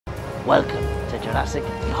Welcome to Jurassic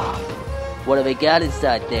Park. What have we got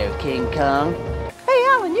inside there, King Kong? Hey,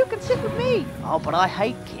 Alan, you can sit with me. Oh, but I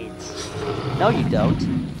hate kids. No, you don't.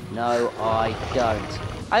 No, I don't.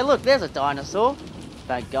 Hey, look, there's a dinosaur.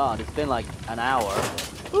 Thank God, it's been like an hour.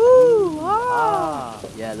 Ooh,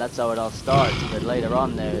 Yeah, that's how it all starts, but later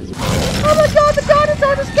on there's... Oh my God, the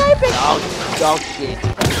dinosaur's escaping! Oh shit.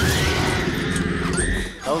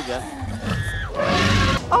 Oh, yeah.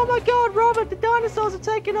 Oh my God, Robert, the dinosaurs are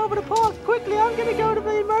taking over the park. Quickly, I'm gonna go to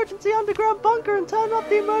the emergency underground bunker and turn off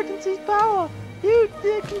the emergency's power. You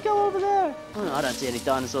can go over there. I don't see any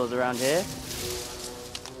dinosaurs around here.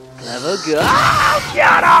 Clever girl. Oh,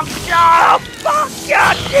 shut up! Fuck,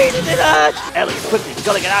 God, Jesus, it hurts! Ellie, quickly, we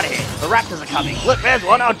gotta get out of here. The raptors are coming. Look, there's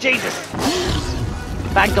one. Oh, Jesus.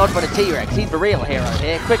 Thank God for the T-Rex. He's the real hero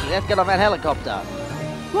here. Quickly, let's get on that helicopter.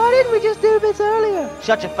 Why didn't we just do this earlier?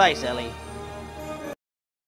 Shut your face, Ellie.